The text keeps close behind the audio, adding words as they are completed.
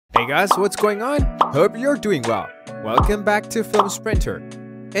Hey guys, what's going on? Hope you're doing well. Welcome back to Film Sprinter.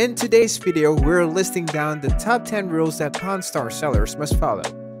 In today's video, we're listing down the top 10 rules that Pawn Star sellers must follow.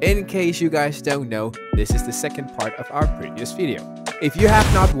 In case you guys don't know, this is the second part of our previous video. If you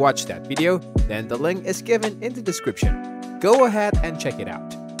have not watched that video, then the link is given in the description. Go ahead and check it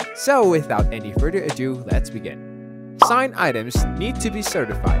out. So without any further ado, let's begin. Signed items need to be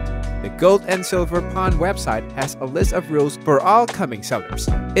certified. The Gold and Silver Pawn website has a list of rules for all coming sellers.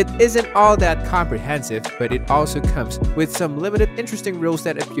 It isn't all that comprehensive, but it also comes with some limited interesting rules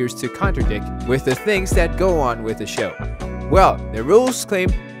that appears to contradict with the things that go on with the show. Well, the rules claim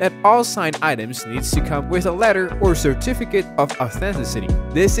that all signed items needs to come with a letter or certificate of authenticity.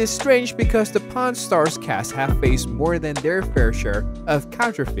 This is strange because the Pawn Stars cast have faced more than their fair share of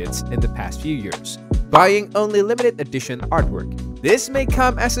counterfeits in the past few years, buying only limited edition artwork. This may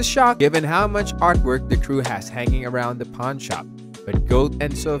come as a shock given how much artwork the crew has hanging around the pawn shop, but Gold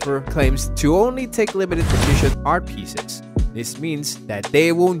and Silver claims to only take limited edition art pieces. This means that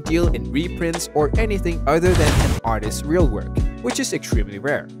they won't deal in reprints or anything other than an artist's real work, which is extremely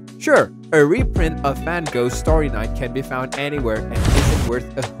rare. Sure, a reprint of Van Gogh's Starry Night can be found anywhere and isn't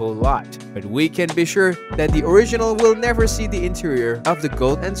worth a whole lot, but we can be sure that the original will never see the interior of the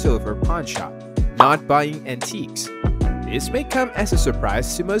Gold and Silver pawn shop. Not buying antiques. This may come as a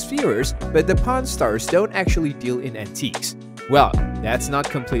surprise to most viewers, but the Pawn Stars don't actually deal in antiques. Well, that's not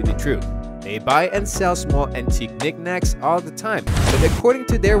completely true. They buy and sell small antique knickknacks all the time, but according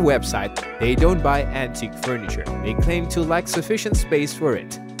to their website, they don't buy antique furniture. They claim to lack sufficient space for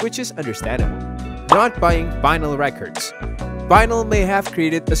it, which is understandable. Not buying vinyl records. Vinyl may have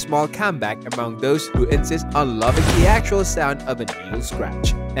created a small comeback among those who insist on loving the actual sound of a needle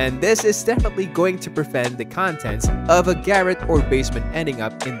scratch. And this is definitely going to prevent the contents of a garret or basement ending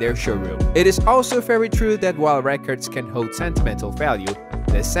up in their showroom. It is also very true that while records can hold sentimental value,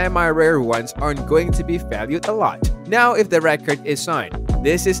 the semi-rare ones aren't going to be valued a lot. Now, if the record is signed,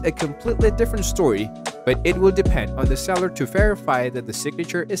 this is a completely different story, but it will depend on the seller to verify that the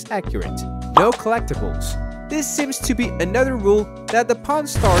signature is accurate. No collectibles. This seems to be another rule that the Pawn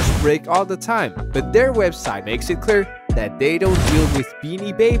Stars break all the time, but their website makes it clear that they don't deal with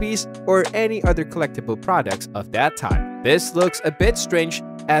Beanie Babies or any other collectible products of that type. This looks a bit strange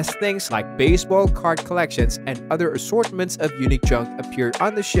as things like baseball card collections and other assortments of unique junk appear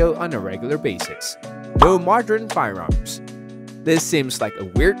on the show on a regular basis. No modern firearms. This seems like a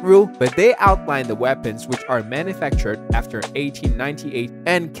weird rule, but they outline the weapons which are manufactured after 1898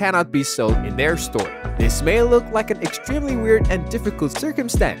 and cannot be sold in their store. This may look like an extremely weird and difficult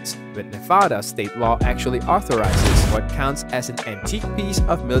circumstance, but Nevada state law actually authorizes what counts as an antique piece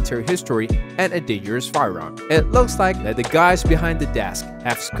of military history and a dangerous firearm. It looks like that the guys behind the desk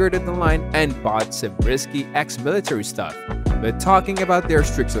have skirted the line and bought some risky ex-military stuff. But talking about their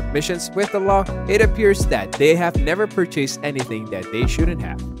strict submissions with the law, it appears that they have never purchased anything that they shouldn't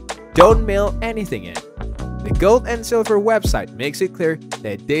have. Don't mail anything in. The Gold and Silver website makes it clear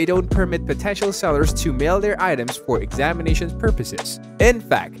that they don't permit potential sellers to mail their items for examination purposes. In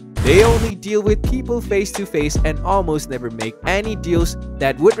fact, they only deal with people face-to-face and almost never make any deals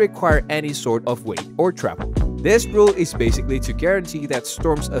that would require any sort of wait or travel. This rule is basically to guarantee that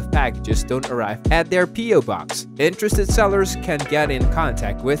storms of packages don't arrive at their PO box. Interested sellers can get in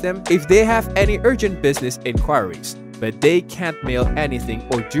contact with them if they have any urgent business inquiries, but they can't mail anything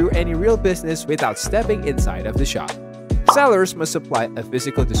or do any real business without stepping inside of the shop. Sellers must supply a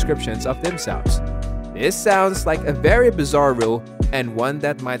physical description of themselves. This sounds like a very bizarre rule and one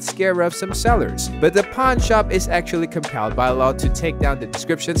that might scare off some sellers, but the pawn shop is actually compelled by law to take down the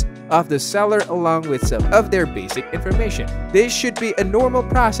descriptions of the seller along with some of their basic information. This should be a normal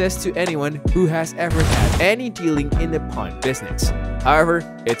process to anyone who has ever had any dealing in the pawn business. However,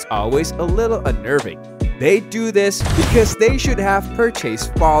 it's always a little unnerving. They do this because they should have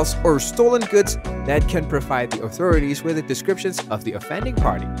purchased false or stolen goods that can provide the authorities with the descriptions of the offending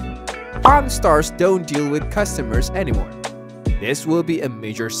party. Pawn Stars don't deal with customers anymore. This will be a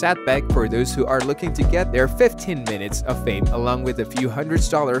major setback for those who are looking to get their 15 minutes of fame along with a few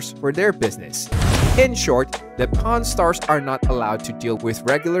 $100s for their business. In short, the Pawn Stars are not allowed to deal with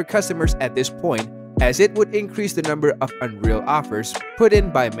regular customers at this point, as it would increase the number of unreal offers put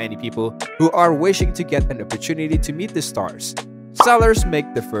in by many people who are wishing to get an opportunity to meet the stars. Sellers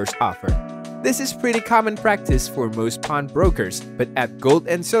make the first offer. This is pretty common practice for most pawn brokers, but at Gold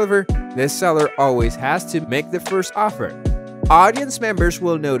and Silver, the seller always has to make the first offer. Audience members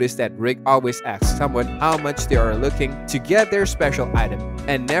will notice that Rick always asks someone how much they are looking to get their special item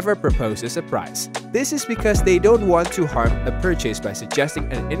and never proposes a price. This is because they don't want to harm a purchase by suggesting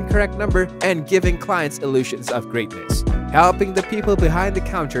an incorrect number and giving clients illusions of greatness. Helping the people behind the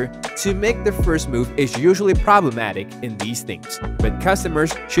counter to make the first move is usually problematic in these things, but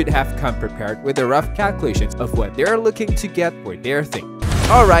customers should have come prepared with the rough calculations of what they're looking to get for their thing.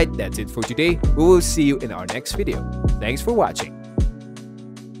 Alright, that's it for today. We will see you in our next video. Thanks for watching.